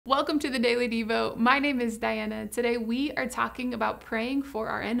Welcome to the Daily Devo. My name is Diana. Today we are talking about praying for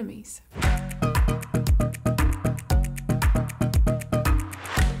our enemies.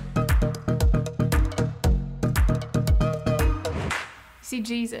 See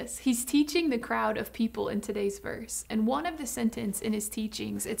Jesus, he's teaching the crowd of people in today's verse. And one of the sentences in his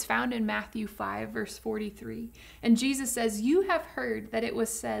teachings, it's found in Matthew 5, verse 43. And Jesus says, "You have heard that it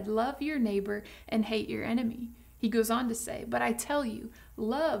was said, 'Love your neighbor and hate your enemy.' He goes on to say, 'But I tell you,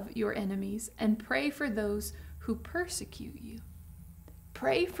 love your enemies and pray for those who persecute you.'"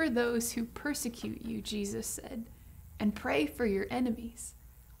 Pray for those who persecute you, Jesus said, and pray for your enemies.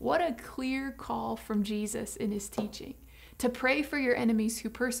 What a clear call from Jesus in his teaching, to pray for your enemies who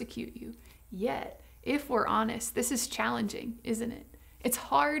persecute you. Yet, if we're honest, this is challenging, isn't it? It's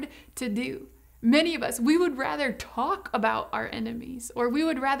hard to do. Many of us, we would rather talk about our enemies, or we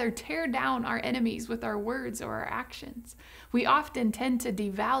would rather tear down our enemies with our words or our actions. We often tend to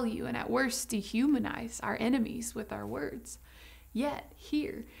devalue and at worst dehumanize our enemies with our words. Yet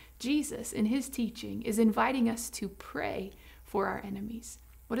here, Jesus in his teaching is inviting us to pray for our enemies.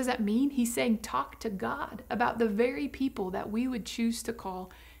 What does that mean? He's saying talk to God about the very people that we would choose to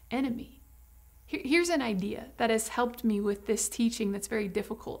call enemy. Here's an idea that has helped me with this teaching that's very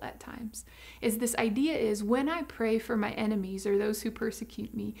difficult at times. This idea is when I pray for my enemies or those who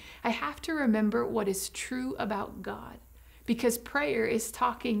persecute me, I have to remember what is true about God. Because prayer is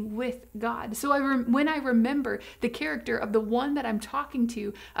talking with God. So when I remember the character of the one that I'm talking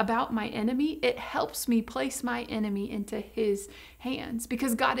to about my enemy, it helps me place my enemy into his hands.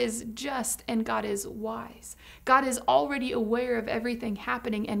 Because God is just and God is wise. God is already aware of everything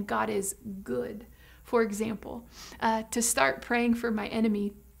happening and God is good. For example, to start praying for my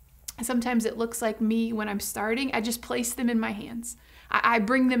enemy, sometimes it looks like me when I'm starting, I just place them in my hands. I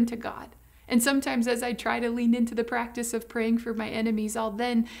bring them to God. And sometimes as I try to lean into the practice of praying for my enemies, I'll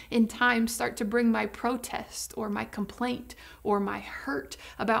then in time start to bring my protest or my complaint or my hurt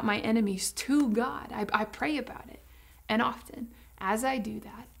about my enemies to God. I pray about it. And often, as I do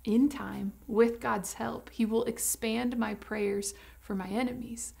that, in time, with God's help, he will expand my prayers for my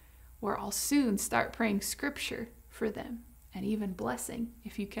enemies, where I'll soon start praying scripture for them and even blessing,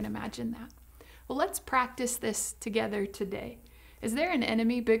 if you can imagine that. Well, let's practice this together today. Is there an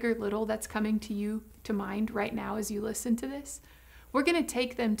enemy, big or little, that's coming to you to mind right now as you listen to this? We're going to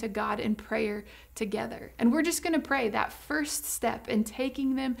take them to God in prayer together. And we're just going to pray that first step in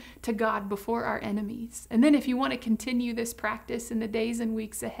taking them to God before our enemies. And then if you want to continue this practice in the days and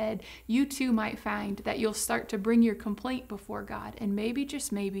weeks ahead, you too might find that you'll start to bring your complaint before God. And maybe,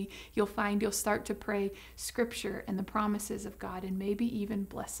 just maybe, you'll find you'll start to pray scripture and the promises of God and maybe even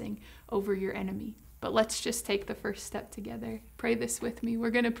blessing over your enemy. But let's just take the first step together. Pray this with me.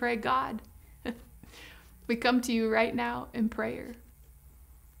 We're going to pray, God, we come to you right now in prayer.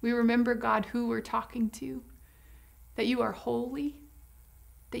 We remember, God, who we're talking to, that you are holy,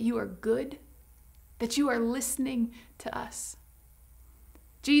 that you are good, that you are listening to us.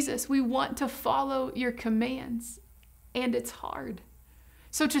 Jesus, we want to follow your commands, and it's hard.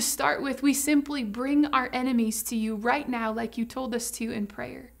 So to start with, we simply bring our enemies to you right now like you told us to in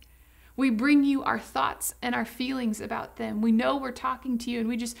prayer. We bring you our thoughts and our feelings about them. We know we're talking to you and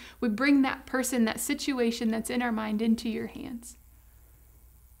we bring that person, that situation that's in our mind into your hands.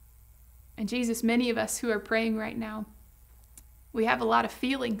 And Jesus, many of us who are praying right now, we have a lot of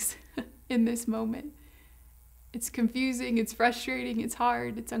feelings in this moment. It's confusing, it's frustrating, it's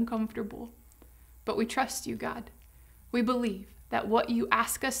hard, it's uncomfortable. But we trust you, God. We believe that what you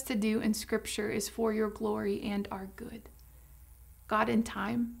ask us to do in Scripture is for your glory and our good. God, in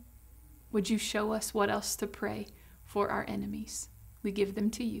time, would you show us what else to pray for our enemies? We give them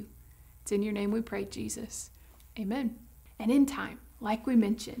to you. It's in your name we pray, Jesus. Amen. And in time, like we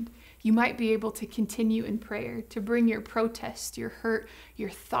mentioned, you might be able to continue in prayer, to bring your protest, your hurt, your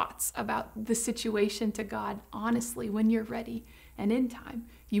thoughts about the situation to God honestly when you're ready. And in time,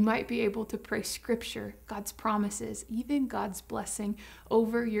 you might be able to pray scripture, God's promises, even God's blessing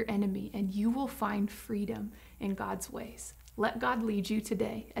over your enemy, and you will find freedom in God's ways. Let God lead you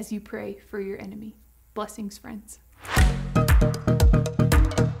today as you pray for your enemy. Blessings, friends.